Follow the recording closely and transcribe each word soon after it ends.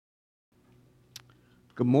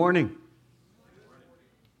Good morning.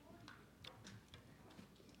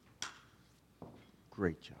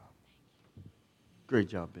 Great job. Great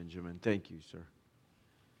job, Benjamin. Thank you, sir.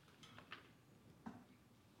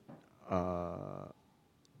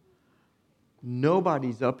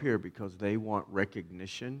 Nobody's up here because they want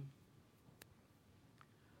recognition.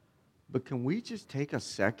 But can we just take a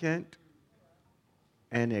second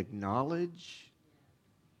and acknowledge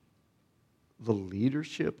the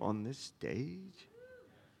leadership on this stage?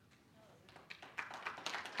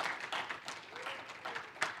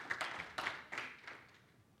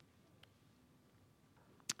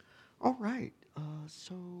 All right.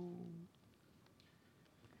 So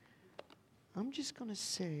I'm just going to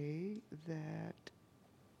say that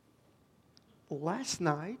last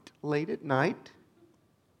night, late at night,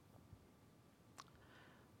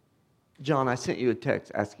 John, I sent you a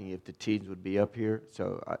text asking if the teens would be up here.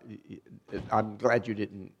 So I'm glad you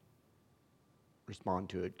didn't respond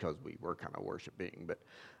to it because we were kind of worshiping, but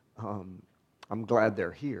I'm glad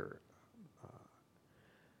they're here.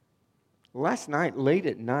 Last night, late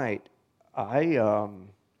at night, I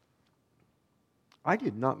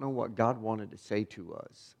did not know what God wanted to say to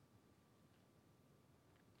us.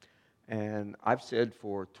 And I've said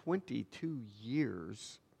for 22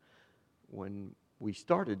 years when we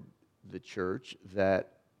started the church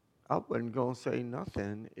that I wasn't going to say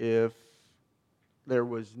nothing if there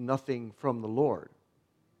was nothing from the Lord.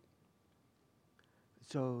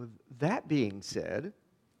 So that being said,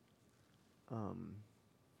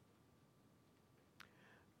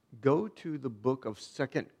 go to the book of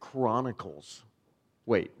 2 Chronicles.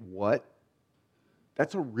 Wait, what?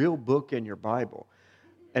 That's a real book in your Bible.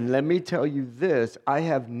 And let me tell you this, I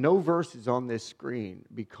have no verses on this screen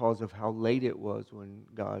because of how late it was when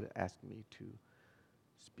God asked me to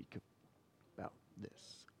speak about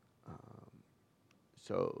this.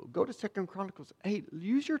 So go to 2 Chronicles. Hey,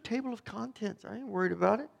 use your table of contents. I ain't worried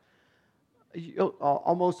about it.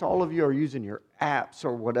 Almost all of you are using your apps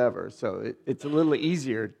or whatever, so it's a little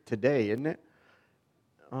easier today, isn't it?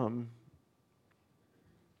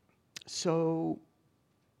 So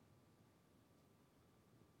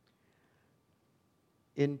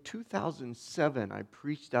in 2007, I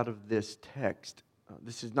preached out of this text.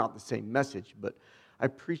 This is not the same message, but I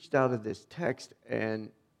preached out of this text,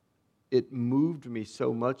 and it moved me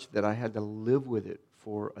so much that I had to live with it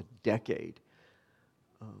for a decade.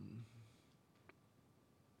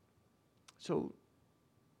 So,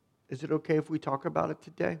 is it okay if we talk about it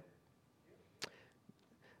today?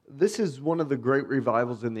 This is one of the great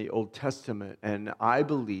revivals in the Old Testament, and I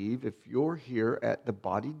believe if you're here at the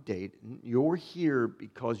Body Dayton, you're here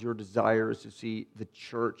because your desire is to see the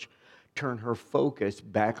church turn her focus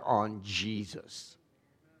back on Jesus.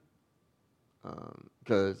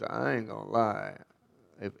 Because I ain't gonna lie,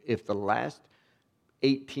 if the last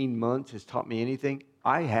 18 months has taught me anything,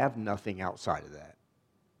 I have nothing outside of that.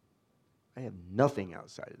 I have nothing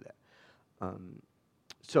outside of that.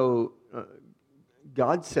 So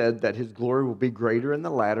God said that His glory will be greater in the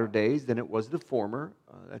latter days than it was the former.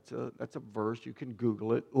 That's a verse. You can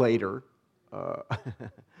Google it later.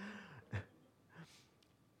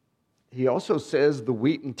 He also says the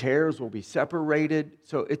wheat and tares will be separated.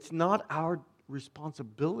 So it's not our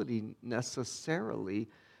responsibility necessarily.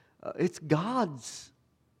 It's God's.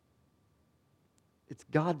 It's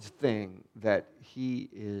God's thing that He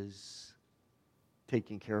is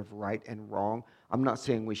taking care of right and wrong. I'm not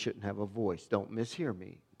saying we shouldn't have a voice. Don't mishear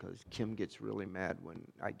me, because Kim gets really mad when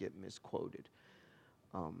I get misquoted.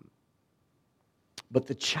 But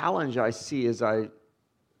the challenge I see as I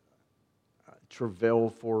travail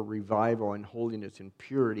for revival and holiness and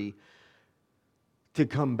purity to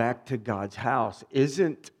come back to God's house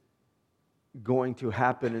isn't going to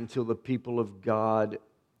happen until the people of God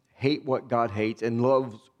hate what God hates and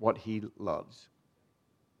loves what He loves.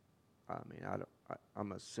 I mean,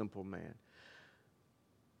 I'm a simple man.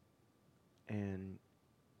 And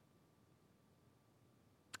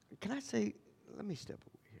can I say, let me step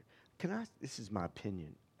over here. This is my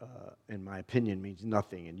opinion, and my opinion means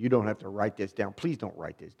nothing, and you don't have to write this down. Please don't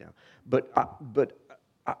write this down. But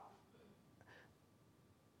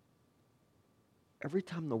every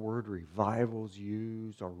time the word revival is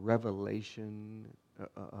used, or revelation,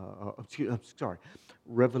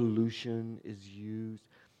 revolution is used,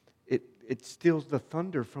 it steals the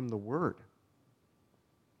thunder from the word.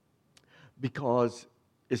 Because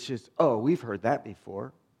it's just, oh, we've heard that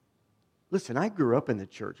before. Listen, I grew up in the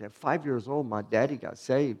church. At 5 years old, my daddy got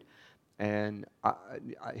saved. And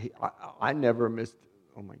I never missed,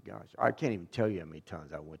 oh my gosh, I can't even tell you how many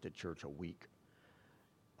times I went to church a week.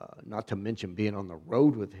 Not to mention being on the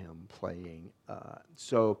road with him playing.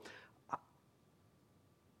 So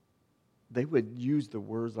they would use the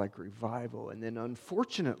words like revival. And then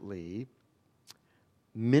unfortunately,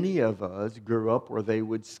 many of us grew up where they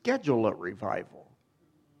would schedule a revival.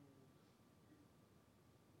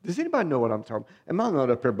 Does anybody know what I'm talking about? Am I not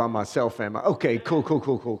up here by myself, am I? Okay,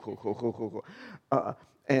 cool.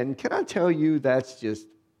 And can I tell you, that's just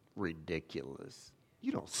ridiculous.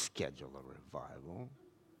 You don't schedule a revival.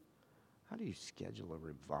 How do you schedule a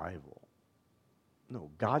revival? No,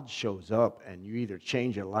 God shows up and you either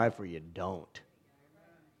change your life or you don't.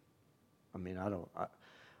 I mean, I'm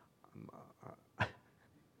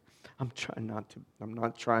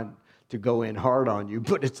not trying to go in hard on you,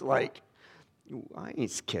 but it's like, I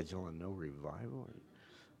ain't scheduling no revival.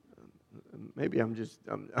 Maybe I'm just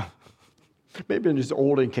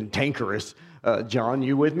old and cantankerous. John,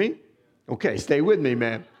 you with me? Okay, stay with me,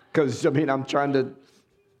 man. Because I'm trying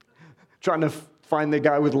to find the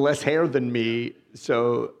guy with less hair than me,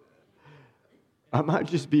 so I might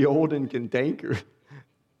just be old and cantankerous.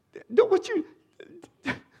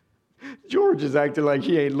 George is acting like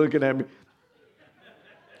he ain't looking at me.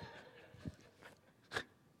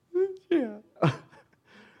 Yeah.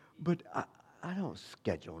 But I don't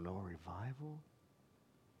schedule no revival.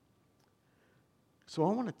 So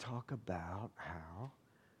I want to talk about how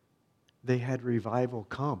they had revival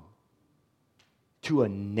come to a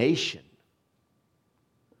nation.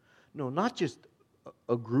 No, not just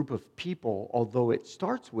a group of people, although it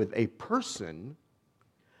starts with a person,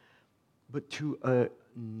 but to a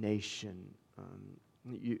nation.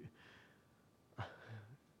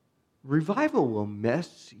 Revival will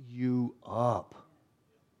mess you up.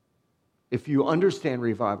 If you understand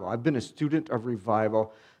revival, I've been a student of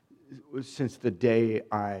revival since the day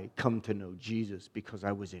I come to know Jesus because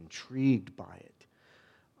I was intrigued by it.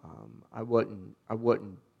 I wasn't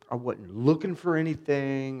looking for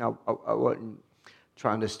anything. I wasn't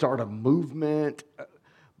trying to start a movement,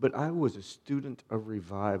 but I was a student of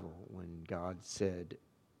revival when God said,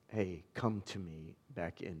 "Hey, come to me,"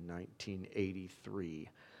 back in 1983.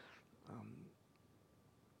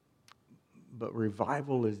 But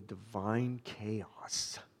revival is divine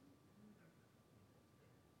chaos.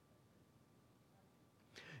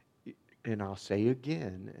 And I'll say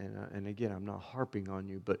again, and again, I'm not harping on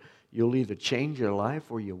you, but you'll either change your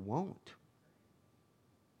life or you won't.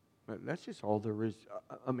 That's just all there is.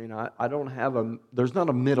 I don't have there's not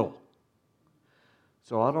a middle.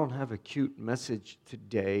 So I don't have a cute message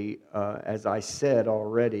today. As I said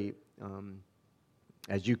already,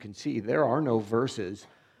 as you can see, there are no verses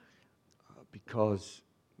because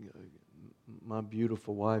my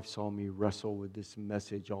beautiful wife saw me wrestle with this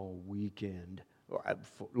message all weekend.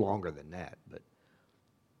 Longer than that, but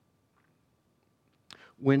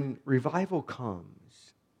when revival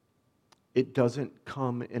comes, it doesn't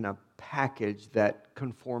come in a package that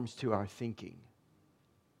conforms to our thinking.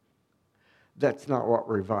 That's not what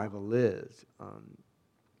revival is.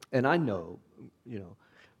 And I know,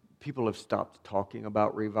 people have stopped talking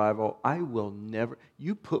about revival. I will never,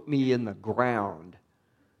 you put me in the ground,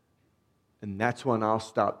 and that's when I'll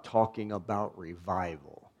stop talking about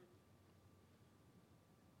revival.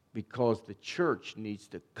 Because the church needs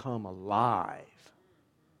to come alive.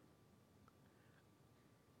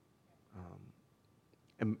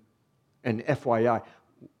 And FYI,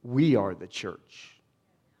 we are the church.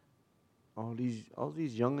 All these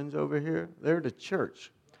young'uns over here, they're the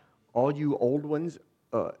church. All you old ones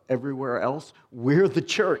everywhere else, we're the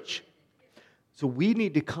church. So we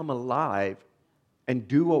need to come alive and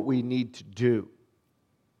do what we need to do.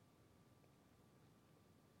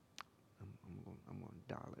 I'm going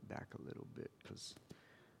to dial it back a little bit because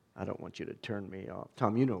I don't want you to turn me off.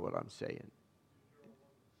 Tom, you know what I'm saying.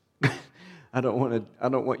 I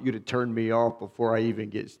don't want you to turn me off before I even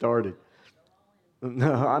get started.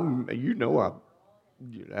 No, how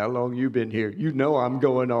long you been here? You know I'm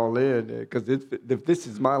going all in because if this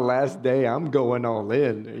is my last day, I'm going all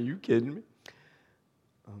in. Are you kidding me?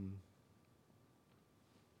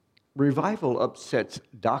 Revival upsets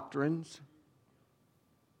doctrines.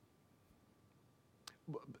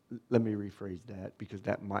 Let me rephrase that because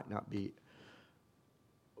that might not be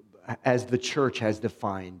as the church has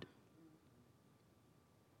defined.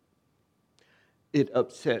 It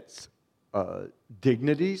upsets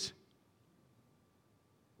dignities.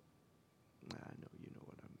 I know you know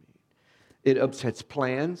what I mean. It upsets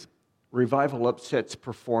plans. Revival upsets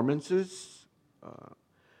performances.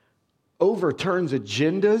 Overturns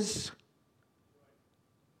agendas.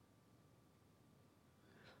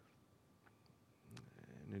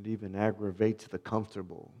 And it even aggravates the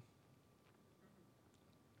comfortable.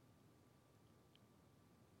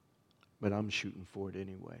 But I'm shooting for it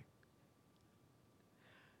anyway.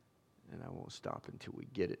 And I won't stop until we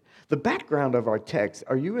get it. The background of our text,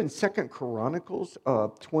 are you in 2 Chronicles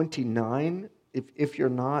 29? If you're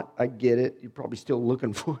not, I get it. You're probably still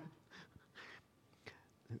looking for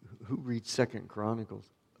it. Who reads 2 Chronicles?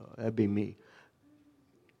 That'd be me.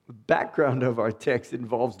 The background of our text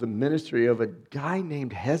involves the ministry of a guy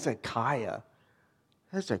named Hezekiah.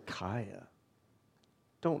 Hezekiah.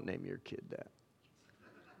 Don't name your kid that.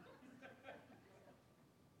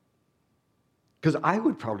 Because I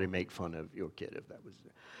would probably make fun of your kid if that was.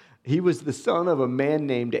 He was the son of a man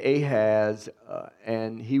named Ahaz,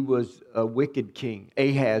 and he was a wicked king.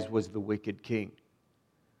 Ahaz was the wicked king.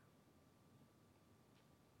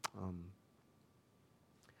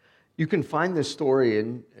 You can find this story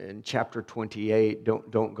in chapter 28.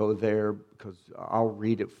 Don't go there because I'll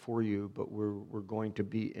read it for you, but we're going to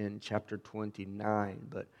be in chapter 29.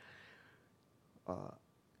 But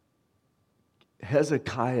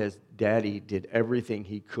Hezekiah's daddy did everything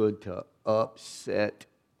he could to upset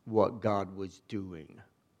what God was doing.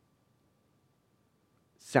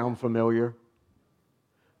 Sound familiar?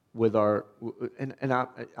 With our, and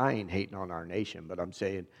I ain't hating on our nation, but I'm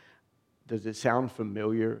saying, does it sound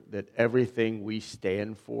familiar that everything we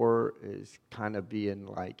stand for is kind of being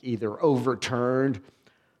like either overturned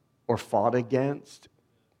or fought against?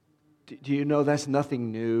 Do you know that's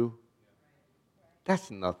nothing new? That's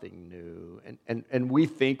nothing new. And we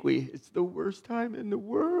think it's the worst time in the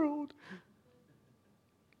world.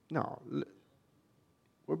 No,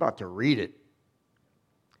 we're about to read it.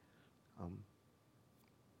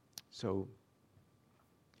 So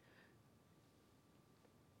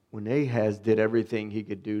when Ahaz did everything he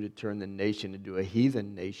could do to turn the nation into a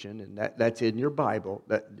heathen nation, and that's in your Bible,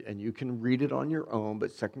 and you can read it on your own,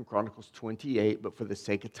 but 2 Chronicles 28, but for the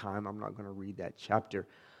sake of time, I'm not going to read that chapter.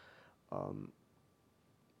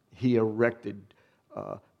 He erected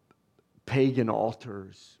pagan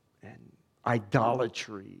altars and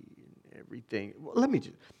idolatry and everything. Well, let me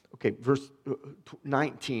just, okay, verse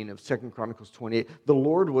 19 of 2 Chronicles 28. The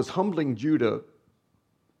Lord was humbling Judah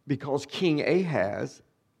because King Ahaz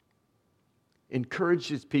encouraged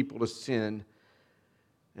his people to sin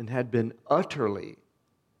and had been utterly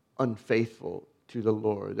unfaithful to the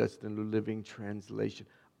Lord. That's the New Living Translation.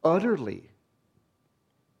 Utterly,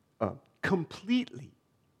 completely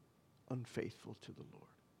unfaithful to the Lord.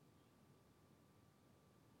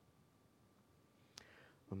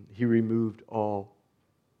 He removed all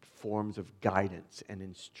forms of guidance and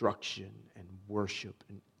instruction and worship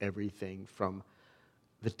and everything from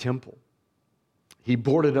the temple. He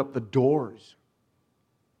boarded up the doors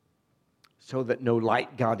so that no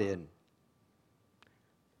light got in.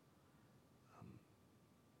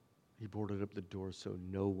 He boarded up the doors so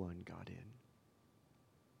no one got in.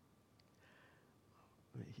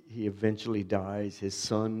 He eventually dies. His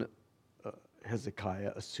son,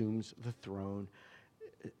 Hezekiah, assumes the throne.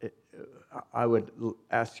 I would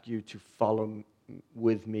ask you to follow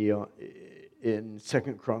with me in 2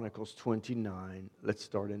 Chronicles 29. Let's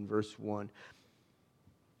start in verse 1.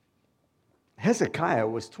 Hezekiah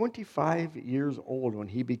was 25 years old when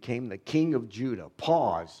he became the king of Judah.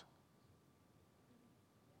 Pause.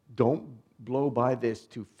 Don't blow by this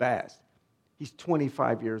too fast. He's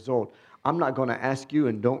 25 years old. I'm not going to ask you,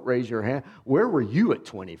 and don't raise your hand, where were you at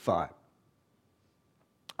 25?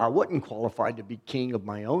 I wasn't qualified to be king of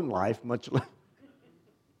my own life, much less.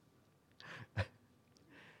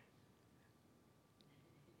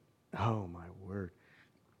 Oh, my word.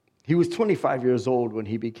 He was 25 years old when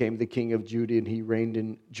he became the king of Judah, and he reigned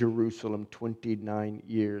in Jerusalem 29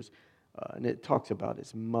 years. And it talks about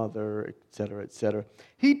his mother, etc., etc.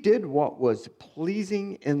 He did what was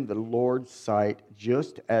pleasing in the Lord's sight,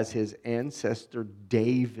 just as his ancestor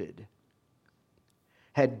David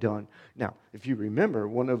had done. Now, if you remember,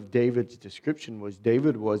 one of David's description was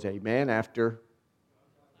David was a man after.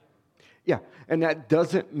 Yeah, and that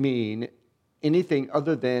doesn't mean anything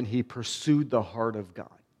other than he pursued the heart of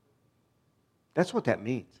God. That's what that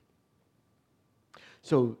means.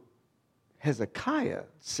 So Hezekiah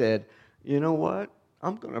said, you know what?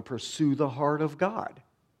 I'm going to pursue the heart of God.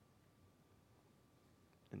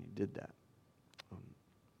 And he did that.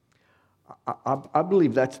 I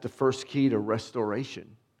believe that's the first key to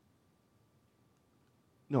restoration.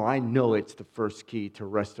 No, I know it's the first key to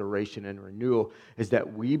restoration and renewal, is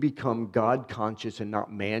that we become God conscious and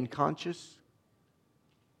not man conscious.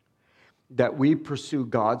 That we pursue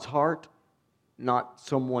God's heart, not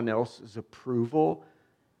someone else's approval.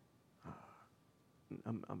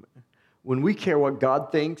 When we care what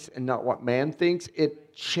God thinks and not what man thinks,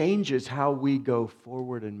 it changes how we go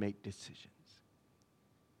forward and make decisions.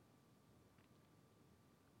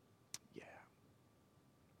 Yeah.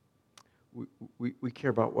 We care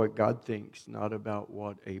about what God thinks, not about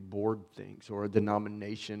what a board thinks or a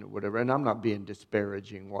denomination or whatever. And I'm not being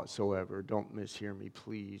disparaging whatsoever. Don't mishear me,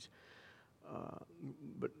 please. Uh,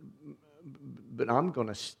 but but I'm going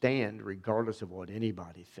to stand regardless of what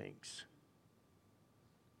anybody thinks.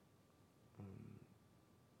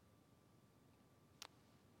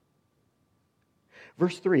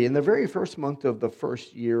 Verse 3, in the very first month of the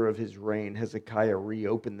first year of his reign, Hezekiah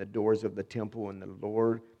reopened the doors of the temple and of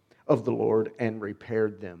the Lord and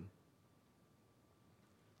repaired them.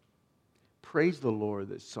 Praise the Lord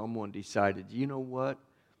that someone decided, you know what?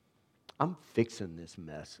 I'm fixing this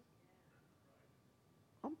mess.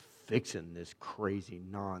 I'm fixing this crazy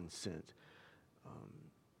nonsense.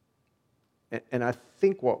 And I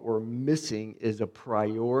think what we're missing is a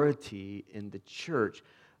priority in the church.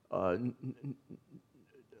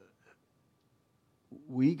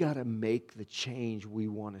 We got to make the change we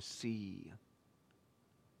want to see.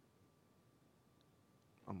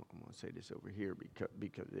 I'm going to say this over here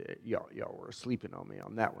because y'all were sleeping on me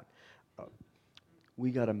on that one.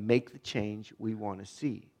 We got to make the change we want to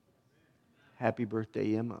see. Happy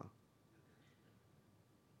birthday, Emma.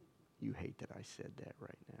 You hate that I said that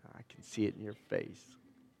right now. I can see it in your face.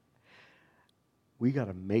 We got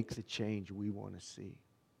to make the change we want to see.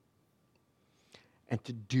 And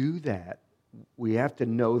to do that, we have to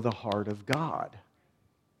know the heart of God.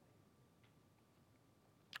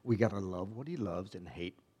 We got to love what he loves and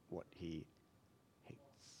hate what he hates.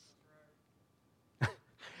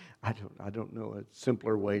 I don't know a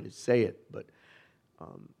simpler way to say it, but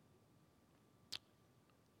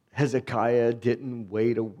Hezekiah didn't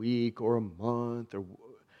wait a week or a month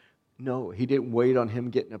no, he didn't wait on him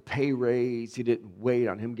getting a pay raise. He didn't wait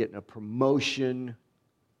on him getting a promotion.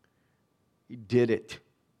 He did it.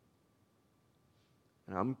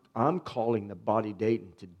 And I'm calling the body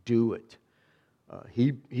Dayton to do it.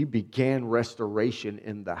 He began restoration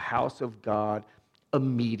in the house of God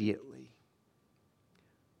immediately.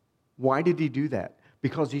 Why did he do that?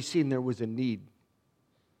 Because he seen there was a need.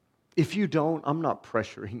 If you don't, I'm not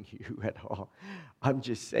pressuring you at all. I'm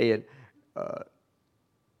just saying,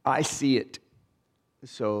 I see it.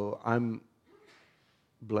 So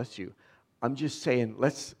bless you. I'm just saying,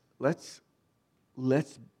 let's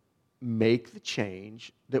make the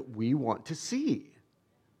change that we want to see.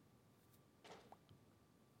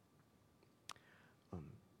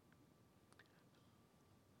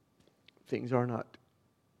 Things are not,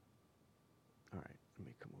 all right, let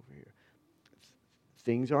me come over here.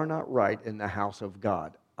 Things are not right in the house of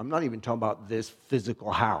God. I'm not even talking about this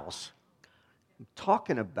physical house. I'm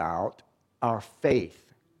talking about our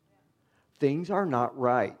faith. Things are not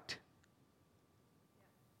right.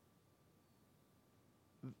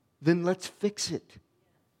 Then let's fix it.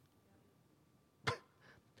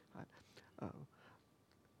 I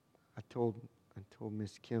told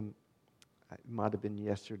Miss Kim, it might have been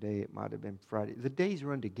yesterday, it might have been Friday. The days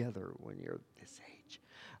run together when you're this age.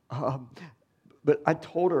 But I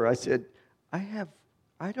told her, I said, I have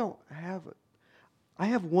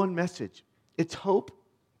one message. It's hope.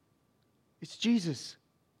 It's Jesus.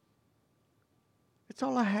 It's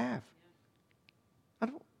all I have.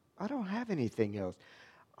 I don't have anything else.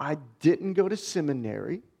 I didn't go to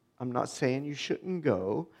seminary. I'm not saying you shouldn't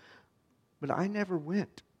go, but I never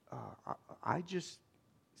went. I just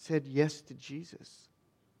said yes to Jesus.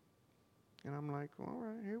 And I'm like, all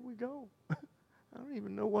right, here we go. I don't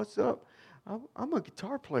even know what's up. I'm a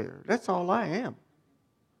guitar player. That's all I am.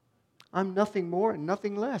 I'm nothing more and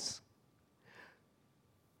nothing less.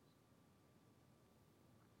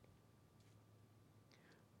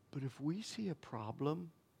 But if we see a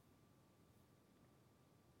problem,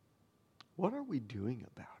 what are we doing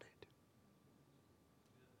about it?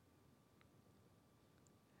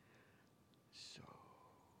 So,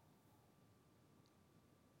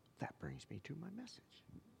 that brings me to my message.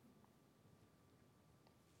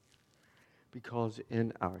 Because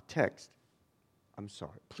in our text, I'm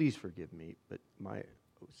sorry, please forgive me, but my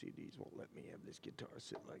OCDs won't let me have this guitar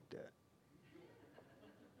sit like that.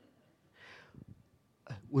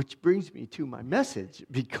 Which brings me to my message,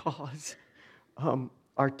 because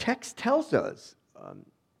our text tells us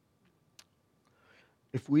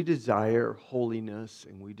if we desire holiness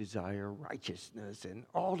and we desire righteousness and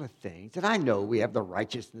all the things, and I know we have the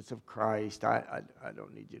righteousness of Christ. I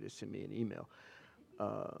don't need you to send me an email.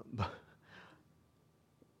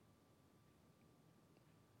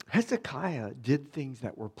 Hezekiah did things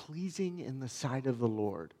that were pleasing in the sight of the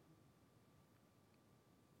Lord.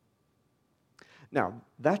 Now,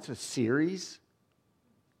 that's a series.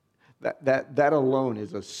 That alone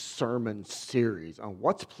is a sermon series on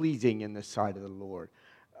what's pleasing in the sight of the Lord.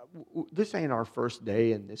 This ain't our first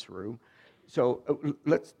day in this room. So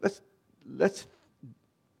let's,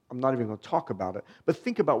 I'm not even going to talk about it, but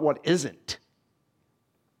think about what isn't.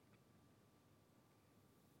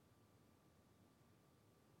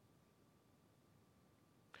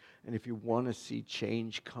 And if you want to see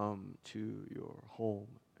change come to your home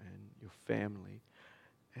and your family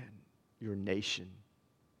and your nation,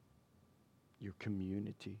 your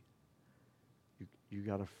community, you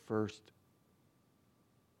got to first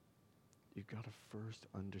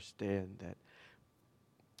understand that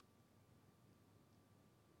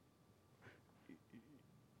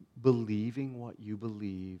believing what you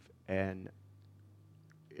believe, and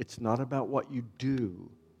it's not about what you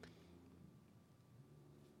do,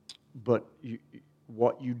 but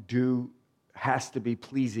what you do has to be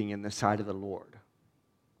pleasing in the sight of the Lord,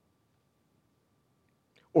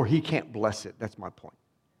 or He can't bless it. That's my point.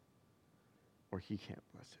 Or He can't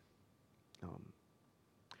bless it.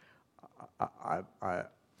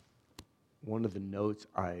 One of the notes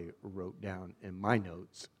I wrote down in my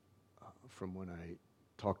notes from when I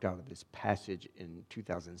talked out of this passage in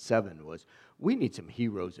 2007 was, we need some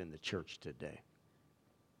heroes in the church today.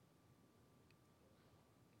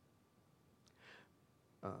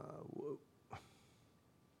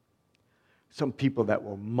 Some people that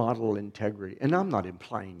will model integrity, and I'm not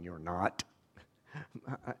implying you're not.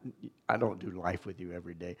 I don't do life with you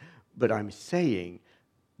every day, but I'm saying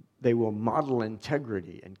they will model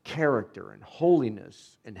integrity and character and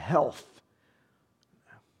holiness and health,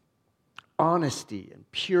 honesty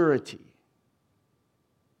and purity.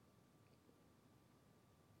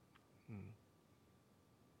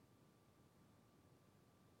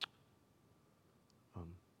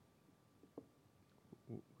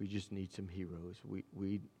 We just need some heroes.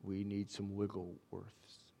 We need some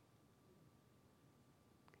Wiggleworths.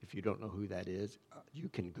 If you don't know who that is, you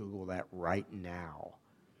can Google that right now.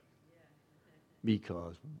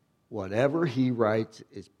 Because whatever he writes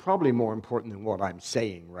is probably more important than what I'm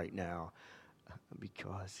saying right now.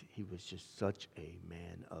 Because he was just such a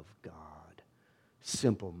man of God.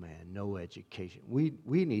 Simple man, no education. We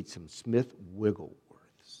need some Smith Wigglesworths.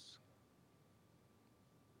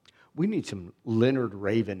 We need some Leonard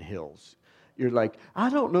Ravenhills. You're like, I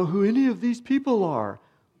don't know who any of these people are.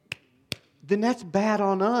 Then that's bad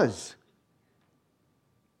on us.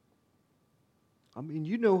 I mean,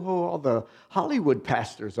 you know who all the Hollywood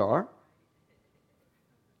pastors are,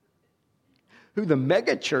 who the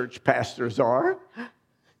mega church pastors are.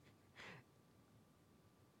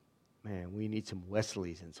 Man, we need some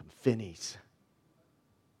Wesleys and some Finneys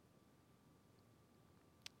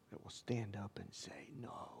that will stand up and say,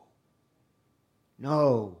 no,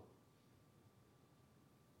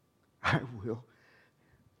 I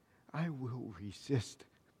will resist.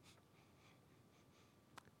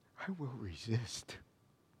 I will resist.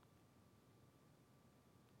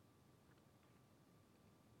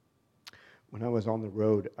 When I was on the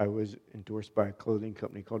road, I was endorsed by a clothing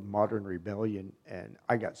company called Modern Rebellion, and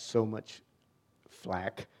I got so much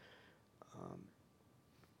flack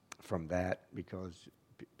from that because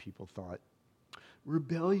people thought,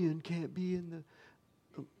 rebellion can't be in the...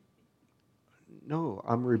 No,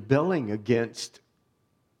 I'm rebelling against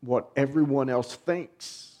what everyone else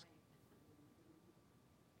thinks.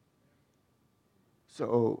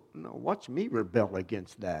 So, no, watch me rebel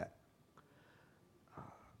against that.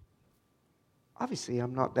 Obviously,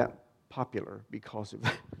 I'm not that popular because of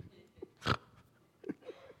that.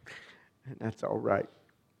 And that's all right.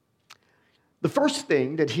 The first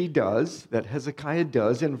thing that he does, that Hezekiah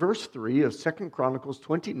does in verse 3 of 2 Chronicles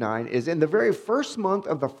 29 is in the very first month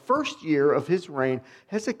of the first year of his reign,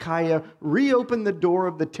 Hezekiah reopened the door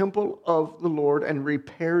of the temple of the Lord and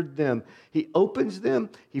repaired them. He opens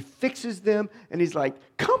them, he fixes them, and he's like,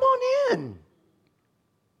 come on in.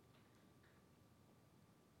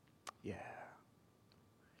 Yeah.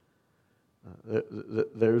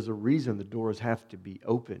 There's a reason the doors have to be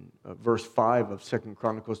open. Verse 5 of 2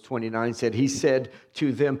 Chronicles 29 said, he said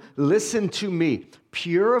to them, listen to me,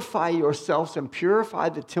 purify yourselves and purify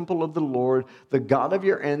the temple of the Lord, the God of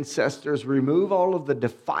your ancestors. Remove all of the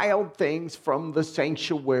defiled things from the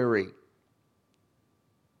sanctuary.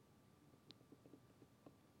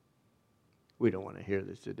 We don't want to hear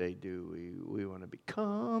this today, do we? We want to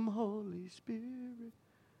become Holy Spirit.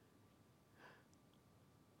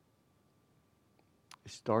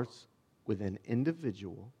 It starts with an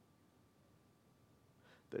individual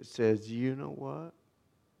that says, you know what?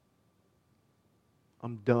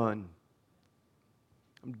 I'm done.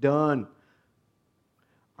 I'm done.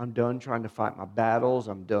 I'm done trying to fight my battles.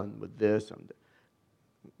 I'm done with this.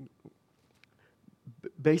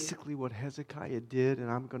 Basically what Hezekiah did, and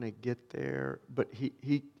I'm going to get there, but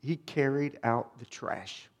he carried out the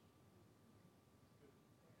trash.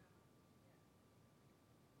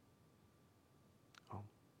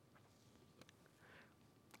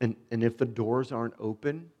 And if the doors aren't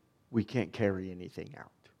open, we can't carry anything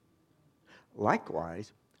out.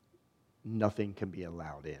 Likewise, nothing can be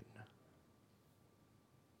allowed in,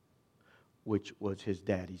 which was his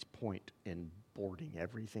daddy's point in boarding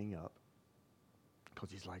everything up. Because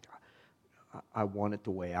he's like, I want it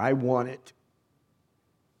the way I want it.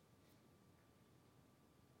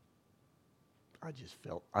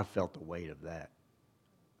 I felt the weight of that.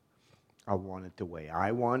 I want it the way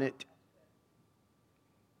I want it.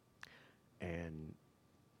 And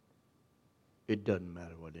it doesn't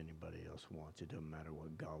matter what anybody else wants. It doesn't matter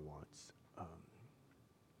what God wants.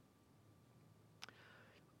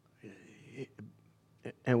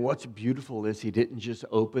 And what's beautiful is he didn't just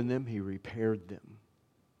open them, he repaired them.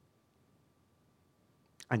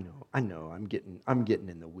 I know, I'm getting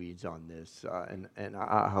in the weeds on this, and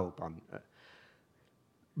I hope I'm.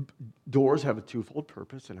 Doors have a twofold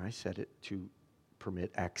purpose, and I said it to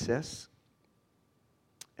permit access,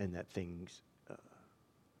 and that things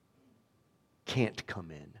can't come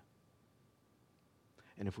in.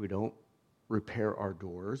 And if we don't repair our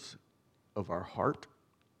doors of our heart,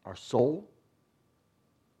 our soul,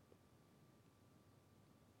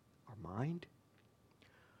 our mind,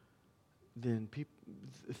 then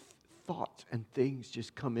thoughts and things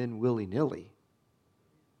just come in willy-nilly.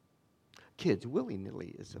 Kids,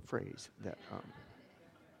 willy-nilly is a phrase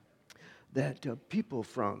that people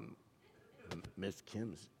from Miss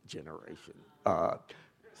Kim's generation,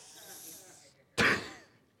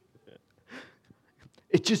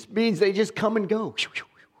 it just means they just come and go.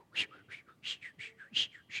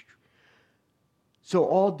 So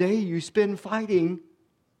all day you spend fighting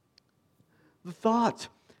the thoughts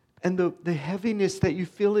and the heaviness that you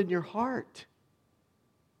feel in your heart.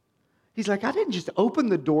 He's like, I didn't just open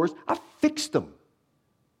the doors, I fixed them.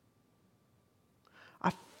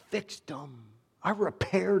 I fixed them. I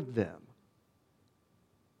repaired them.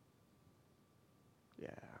 Yeah.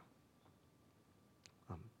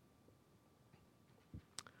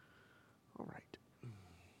 All right.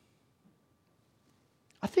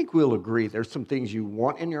 I think we'll agree there's some things you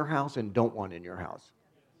want in your house and don't want in your house.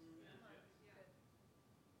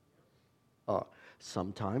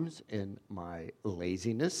 Sometimes in my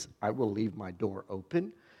laziness, I will leave my door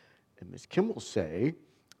open, and Miss Kim will say,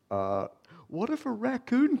 what if a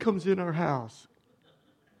raccoon comes in our house?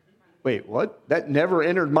 Wait, what? That never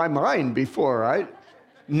entered my mind before.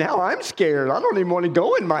 Now I'm scared. I don't even want to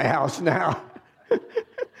go in my house now.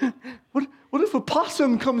 What if a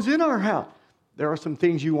possum comes in our house? There are some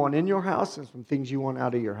things you want in your house and some things you want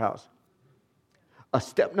out of your house.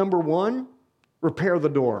 Step number 1, repair the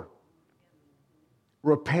door.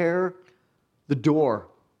 Repair the door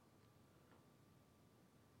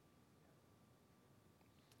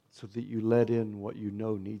so that you let in what you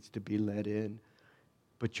know needs to be let in,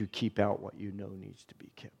 but you keep out what you know needs to be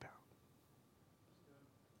kept out.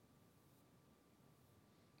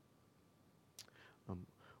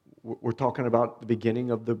 We're talking about the beginning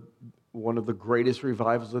of one of the greatest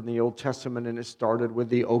revivals in the Old Testament, and it started with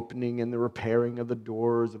the opening and the repairing of the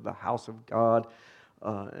doors of the house of God.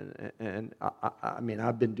 I mean,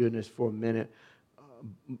 I've been doing this for a minute,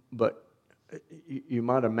 but you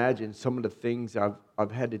might imagine some of the things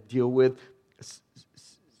I've had to deal with.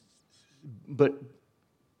 But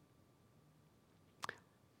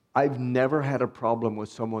I've never had a problem with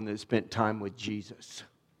someone that spent time with Jesus.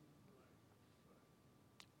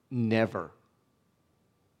 Never.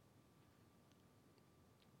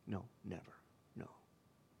 No, never.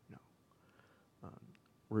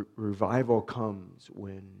 Revival comes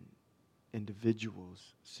when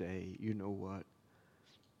individuals say, you know what?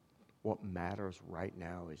 What matters right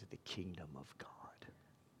now is the kingdom of God.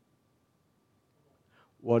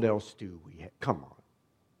 What else do we have? Come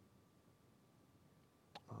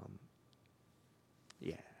on.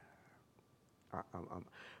 Yeah.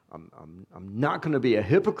 I'm not going to be a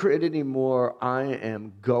hypocrite anymore. I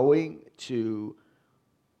am going to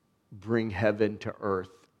bring heaven to earth.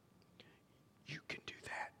 You can do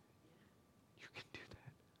that. You can do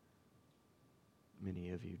that.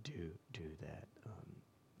 Many of you do that.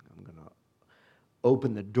 I'm going to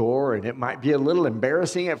open the door, and it might be a little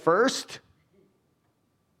embarrassing at first,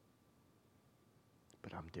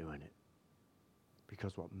 but I'm doing it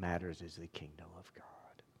because what matters is the kingdom of God.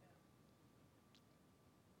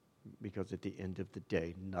 Because at the end of the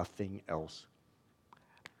day, nothing else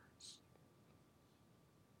matters.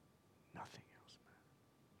 Nothing else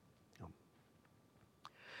matters.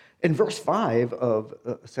 In verse 5 of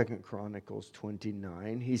 2 Chronicles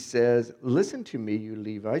 29, he says, listen to me, you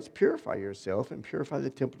Levites, purify yourself and purify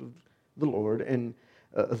the temple of the Lord, and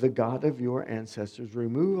the God of your ancestors.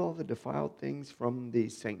 Remove all the defiled things from the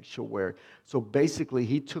sanctuary. So basically,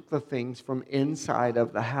 he took the things from inside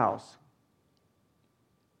of the house.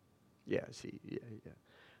 Yeah, see, yeah.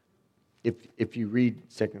 If you read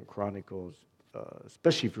Second Chronicles,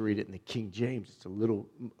 especially if you read it in the King James, it's a little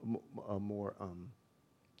more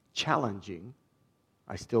challenging.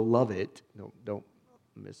 I still love it. Don't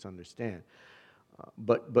misunderstand.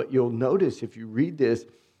 But you'll notice if you read this,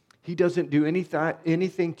 he doesn't do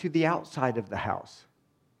anything to the outside of the house.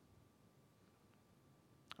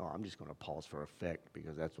 Oh, I'm just going to pause for effect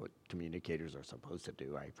because that's what communicators are supposed to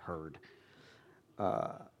do, I've heard.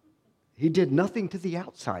 He did nothing to the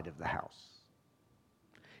outside of the house.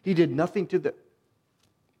 He did nothing to the...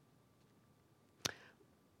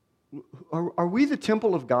 Are we the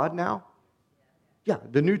temple of God now? Yeah,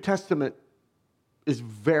 the New Testament is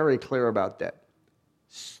very clear about that.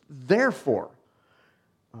 Therefore,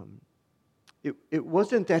 it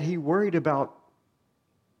wasn't that he worried about...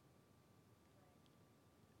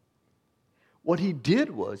 What he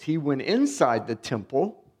did was he went inside the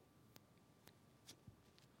temple.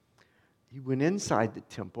 He went inside the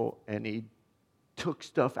temple and he took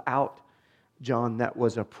stuff out, John, that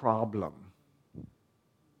was a problem.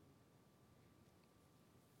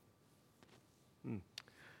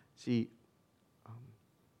 See,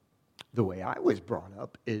 the way I was brought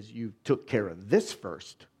up is you took care of this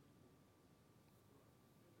first.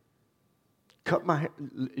 Cut my hair.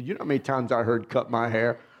 You know how many times I heard cut my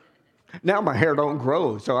hair? Now my hair don't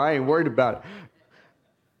grow, so I ain't worried about it.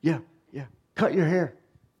 Yeah, cut your hair.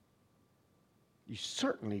 You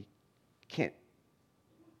certainly can't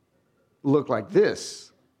look like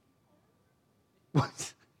this.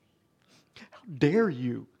 What? How dare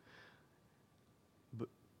you? But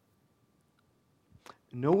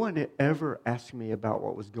no one had ever asked me about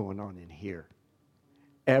what was going on in here.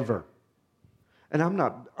 Ever. And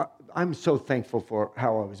I'm so thankful for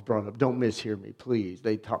how I was brought up. Don't mishear me, please.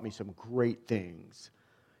 They taught me some great things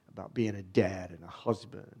about being a dad and a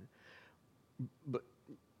husband. But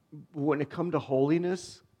when it come to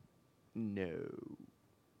holiness, no.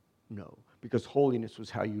 Because holiness was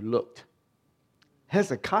how you looked.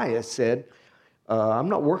 Hezekiah said, I'm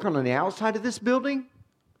not working on the outside of this building.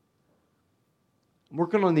 I'm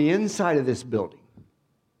working on the inside of this building.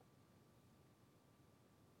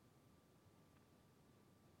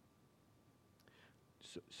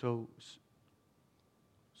 So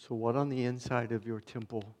what on the inside of your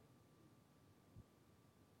temple?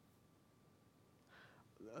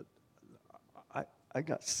 I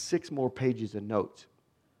got 6 more pages of notes,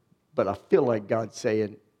 but I feel like God's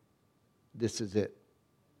saying, this is it.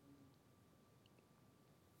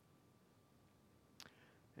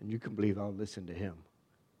 And you can believe I'll listen to him.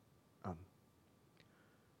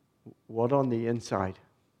 What on the inside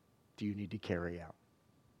do you need to carry out?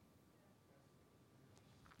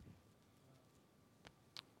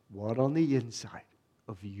 What on the inside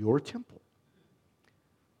of your temple?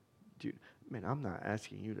 Dude, man, I'm not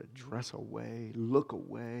asking you to dress away, look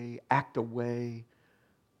away, act away.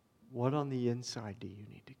 What on the inside do you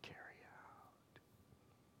need to carry out?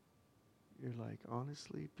 You're like,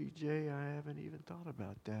 honestly, PJ, I haven't even thought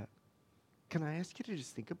about that. Can I ask you to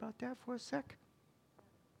just think about that for a sec?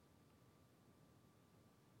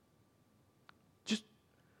 Just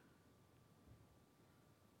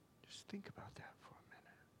think about that for a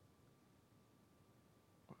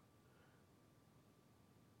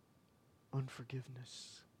minute.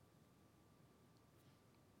 Unforgiveness.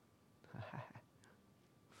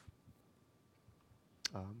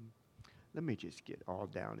 Let me just get all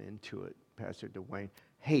down into it, Pastor Dwayne.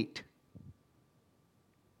 Hate.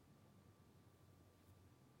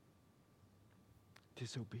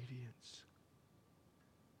 Disobedience.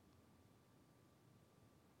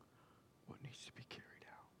 What needs to be carried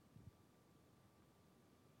out?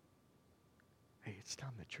 Hey, it's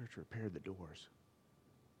time the church repaired the doors.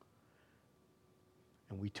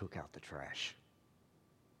 And we took out the trash.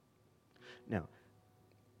 Now,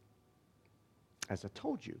 as I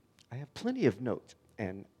told you, I have plenty of notes.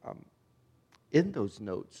 And in those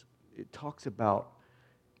notes, it talks about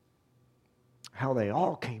how they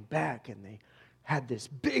all came back and they had this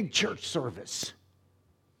big church service,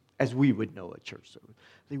 as we would know a church service.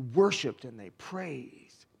 They worshiped and they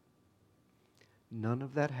praised. None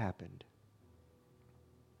of that happened.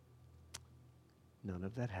 None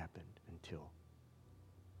of that happened until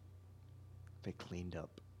they cleaned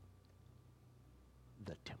up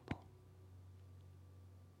the temple.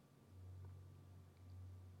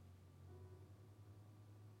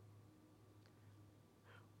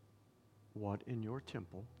 What in your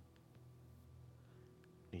temple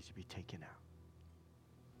needs to be taken out?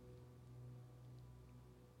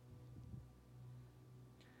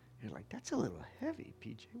 You're like, that's a little heavy,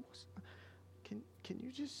 PJ. Can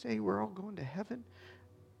you just say we're all going to heaven?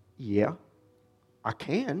 Yeah, I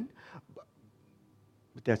can,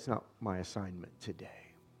 but that's not my assignment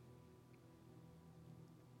today.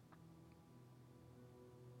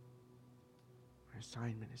 My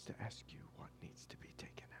assignment is to ask you what needs to be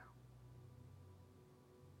taken out.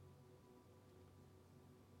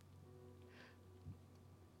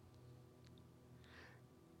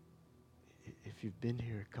 If you've been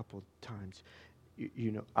here a couple of times,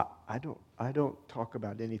 you know, I don't talk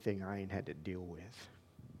about anything I ain't had to deal with.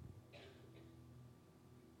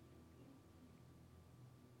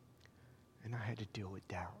 And I had to deal with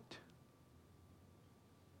doubt.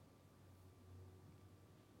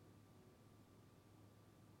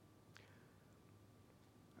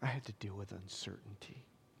 I had to deal with uncertainty.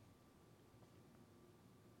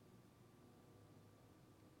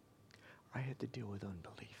 I had to deal with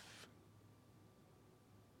unbelief.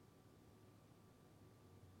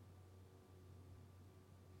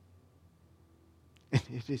 And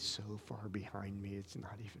it is so far behind me, it's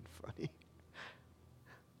not even funny.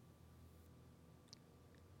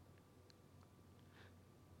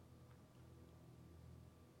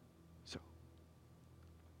 So,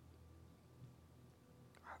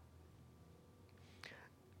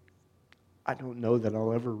 I don't know that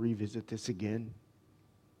I'll ever revisit this again,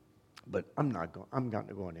 but I'm not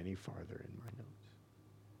going any farther in my notes.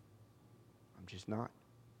 I'm just not.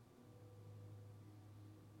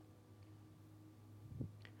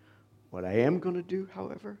 What I am going to do,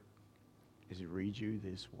 however, is read you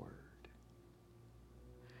this word.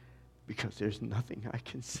 Because there's nothing I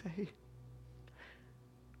can say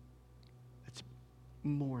that's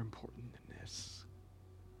more important than this.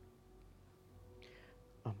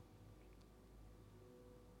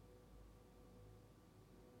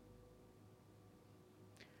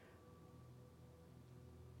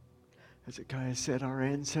 Hezekiah said, our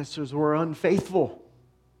ancestors were unfaithful.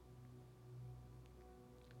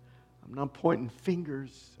 I'm not pointing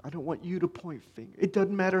fingers. I don't want you to point fingers. It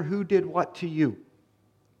doesn't matter who did what to you.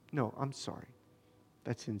 No, I'm sorry.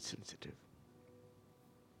 That's insensitive.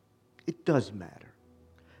 It does matter.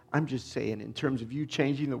 I'm just saying, in terms of you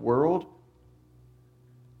changing the world,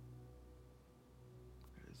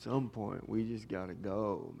 at some point, we just got to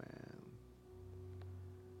go, man.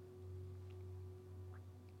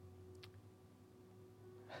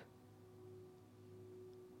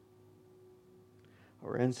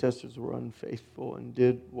 Our ancestors were unfaithful and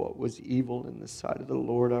did what was evil in the sight of the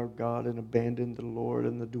Lord our God and abandoned the Lord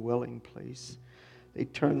and the dwelling place. They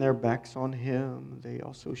turned their backs on him. They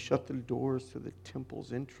also shut the doors to the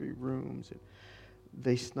temple's entry rooms.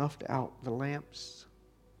 They snuffed out the lamps.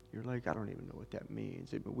 You're like, I don't even know what that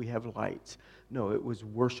means. We have lights. No, it was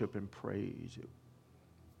worship and praise. It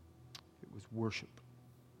was worship.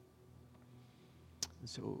 And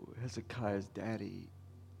so Hezekiah's daddy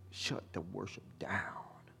shut the worship down.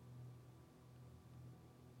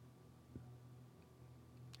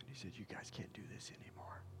 And he said, you guys can't do this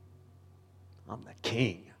anymore. I'm the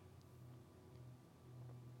king.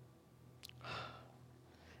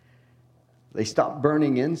 They stopped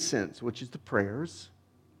burning incense, which is the prayers,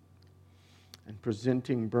 and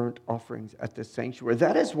presenting burnt offerings at the sanctuary.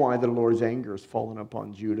 That is why the Lord's anger has fallen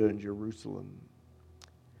upon Judah and Jerusalem.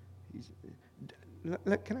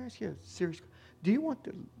 Can I ask you a serious question? Do you want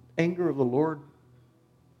the anger of the Lord?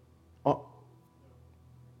 Oh,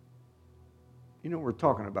 you know what we're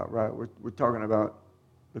talking about, right? We're talking about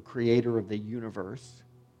the creator of the universe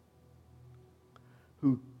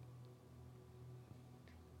who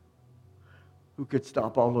could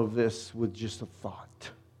stop all of this with just a thought.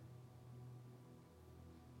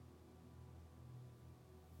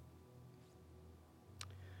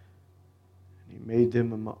 And he made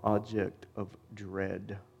them an object of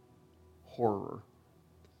dread, horror,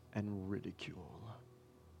 and ridicule.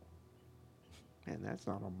 Man, that's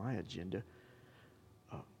not on my agenda.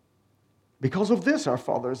 Because of this, our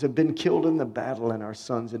fathers have been killed in the battle, and our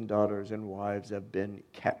sons and daughters and wives have been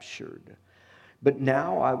captured. But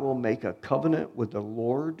now I will make a covenant with the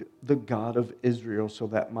Lord, the God of Israel, so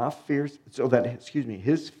that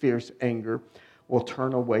his fierce anger will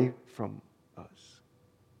turn away from us.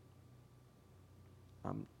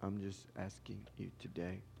 I'm just asking you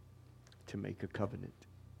today to make a covenant.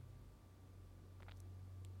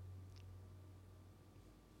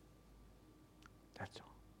 That's all.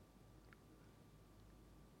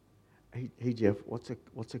 Hey Jeff, what's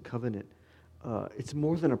a covenant? It's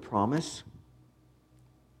more than a promise.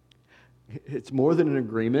 It's more than an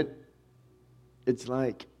agreement. It's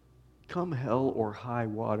like, come hell or high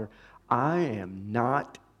water, I am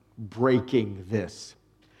not breaking this.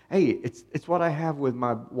 Hey, it's what I have with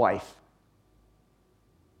my wife.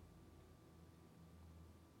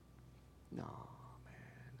 No, man.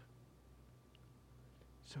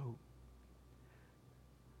 So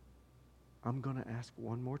I'm going to ask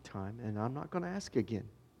one more time, and I'm not going to ask again.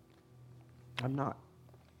 I'm not.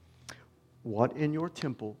 What in your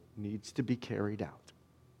temple needs to be carried out?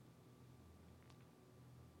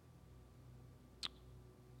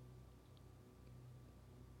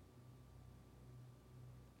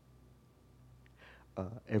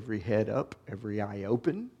 Every head up, every eye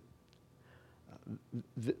open.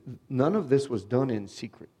 None of this was done in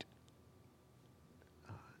secret.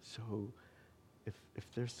 So if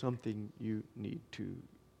there's something you need to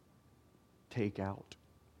take out,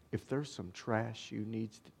 if there's some trash you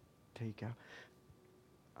need to take out,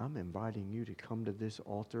 I'm inviting you to come to this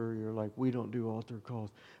altar. You're like, we don't do altar calls.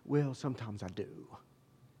 Well, sometimes I do.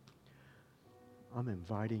 I'm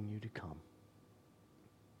inviting you to come.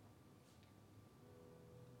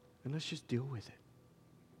 And let's just deal with it.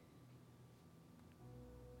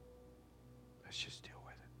 Let's just deal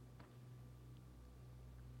with it.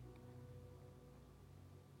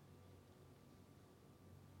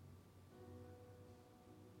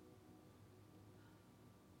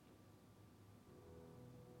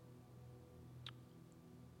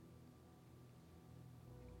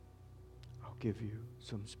 I'll give you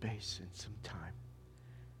some space and some time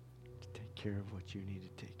to take care of what you need to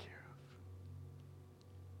take care of.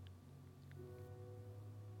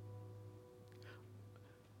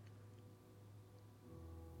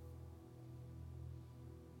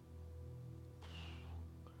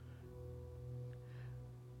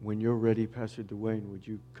 When you're ready, Pastor Dwayne, would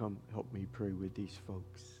you come help me pray with these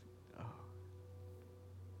folks?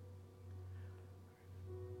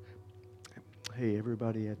 Hey,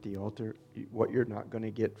 everybody at the altar, what you're not going to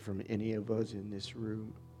get from any of us in this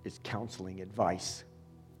room is counseling advice.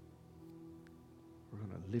 We're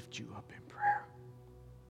going to lift you up in prayer.